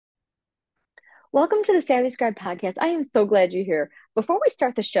Welcome to the Savvy Scribe podcast. I am so glad you're here. Before we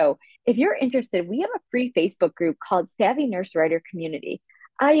start the show, if you're interested, we have a free Facebook group called Savvy Nurse Writer Community.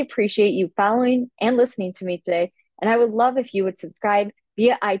 I appreciate you following and listening to me today, and I would love if you would subscribe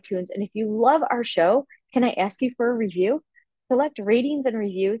via iTunes. And if you love our show, can I ask you for a review? Select ratings and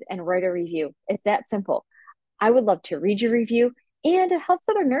reviews and write a review. It's that simple. I would love to read your review, and it helps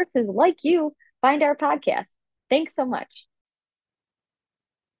other nurses like you find our podcast. Thanks so much.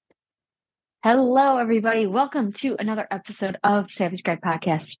 Hello, everybody. Welcome to another episode of Savvy Scribe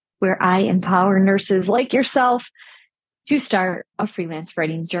Podcast, where I empower nurses like yourself to start a freelance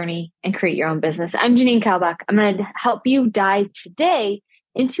writing journey and create your own business. I'm Janine Kalbach. I'm going to help you dive today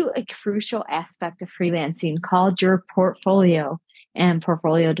into a crucial aspect of freelancing called your portfolio and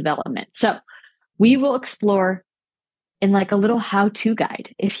portfolio development. So we will explore in like a little how-to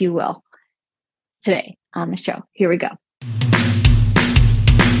guide, if you will, today on the show. Here we go.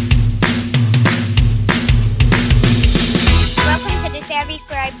 Savvy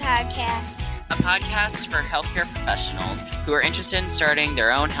Scribe Podcast, a podcast for healthcare professionals who are interested in starting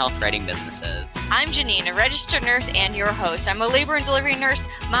their own health writing businesses. I'm Janine, a registered nurse and your host. I'm a labor and delivery nurse,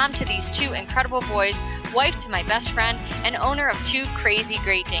 mom to these two incredible boys, wife to my best friend, and owner of two crazy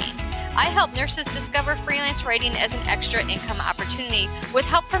Great Danes. I help nurses discover freelance writing as an extra income opportunity with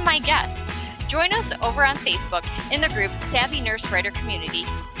help from my guests. Join us over on Facebook in the group Savvy Nurse Writer Community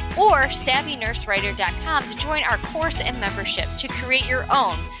or SavvyNurseWriter.com to join our course and membership to create your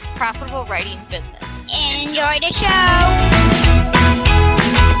own profitable writing business. Enjoy the show!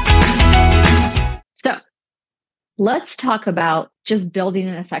 So let's talk about just building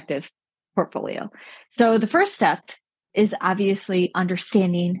an effective portfolio. So the first step is obviously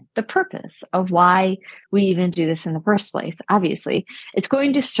understanding the purpose of why we even do this in the first place. Obviously, it's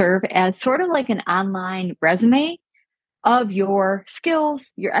going to serve as sort of like an online resume of your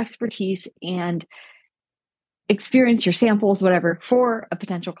skills, your expertise, and experience, your samples, whatever, for a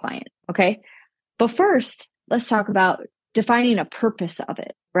potential client. Okay. But first, let's talk about defining a purpose of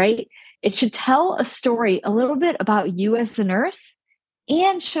it, right? It should tell a story a little bit about you as a nurse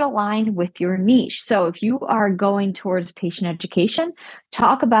and should align with your niche. So if you are going towards patient education,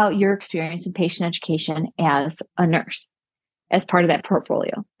 talk about your experience in patient education as a nurse as part of that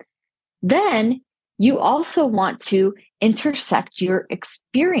portfolio. Then you also want to intersect your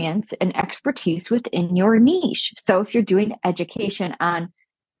experience and expertise within your niche. So if you're doing education on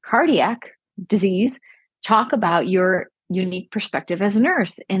cardiac disease, talk about your unique perspective as a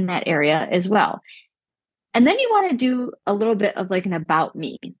nurse in that area as well. And then you want to do a little bit of like an about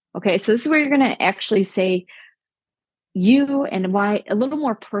me. Okay, so this is where you're going to actually say you and why, a little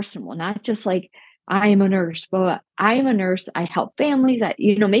more personal, not just like I am a nurse, but I am a nurse. I help families.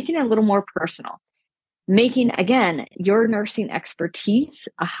 Making it a little more personal. Making, again, your nursing expertise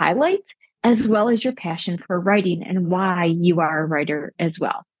a highlight, as well as your passion for writing and why you are a writer as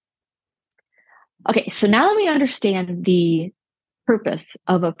well. Okay, so now that we understand the purpose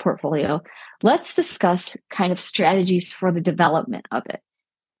of a portfolio, let's discuss kind of strategies for the development of it.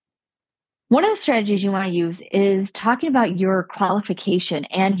 One of the strategies you want to use is talking about your qualification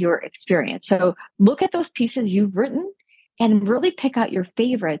and your experience. So look at those pieces you've written and really pick out your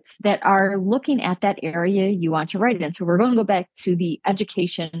favorites that are looking at that area you want to write in. So we're going to go back to the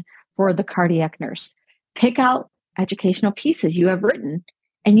education for the cardiac nurse. Pick out educational pieces you have written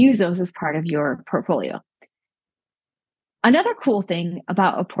and use those as part of your portfolio. Another cool thing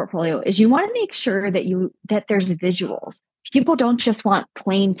about a portfolio is you want to make sure that there's visuals. People don't just want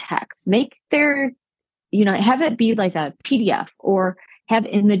plain text. Make have it be like a PDF or have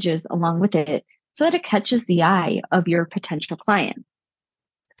images along with it, so that it catches the eye of your potential client.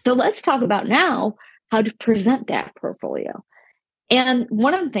 So let's talk about now how to present that portfolio. And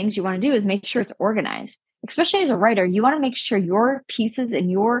one of the things you want to do is make sure it's organized. Especially as a writer, you want to make sure your pieces and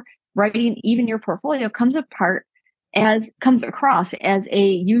your writing, even your portfolio, comes across as a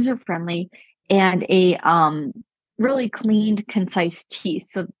user-friendly and a really cleaned, concise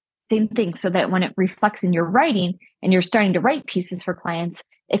piece. So same thing, so that when it reflects in your writing and you're starting to write pieces for clients,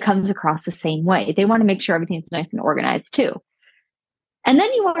 it comes across the same way. They want to make sure everything's nice and organized too. And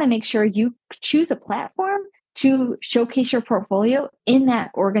then you want to make sure you choose a platform to showcase your portfolio in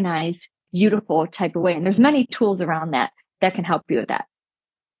that organized, beautiful type of way. And there's many tools around that can help you with that.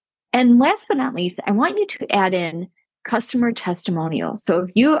 And last but not least, I want you to add in customer testimonials. So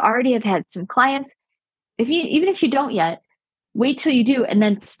if you already have had some clients, even if you don't yet, wait till you do, and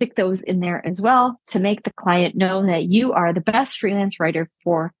then stick those in there as well to make the client know that you are the best freelance writer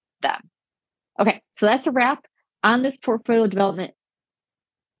for them. Okay, so that's a wrap on this portfolio development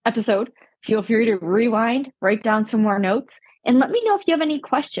episode. Feel free to rewind, write down some more notes, and let me know if you have any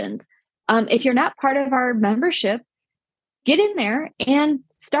questions. If you're not part of our membership, get in there and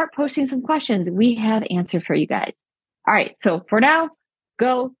start posting some questions. We have answers for you guys. All right. So for now,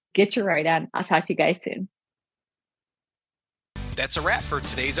 go get your write on. I'll talk to you guys soon. That's a wrap for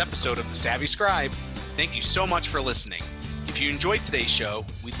today's episode of The Savvy Scribe. Thank you so much for listening. If you enjoyed today's show,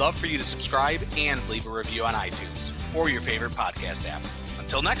 we'd love for you to subscribe and leave a review on iTunes or your favorite podcast app.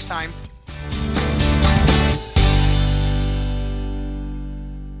 Until next time.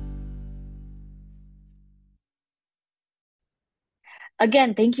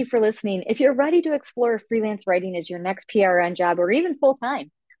 Again, thank you for listening. If you're ready to explore freelance writing as your next PRN job or even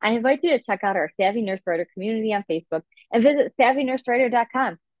full-time, I invite you to check out our Savvy Nurse Writer community on Facebook and visit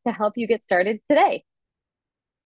savvynursewriter.com to help you get started today.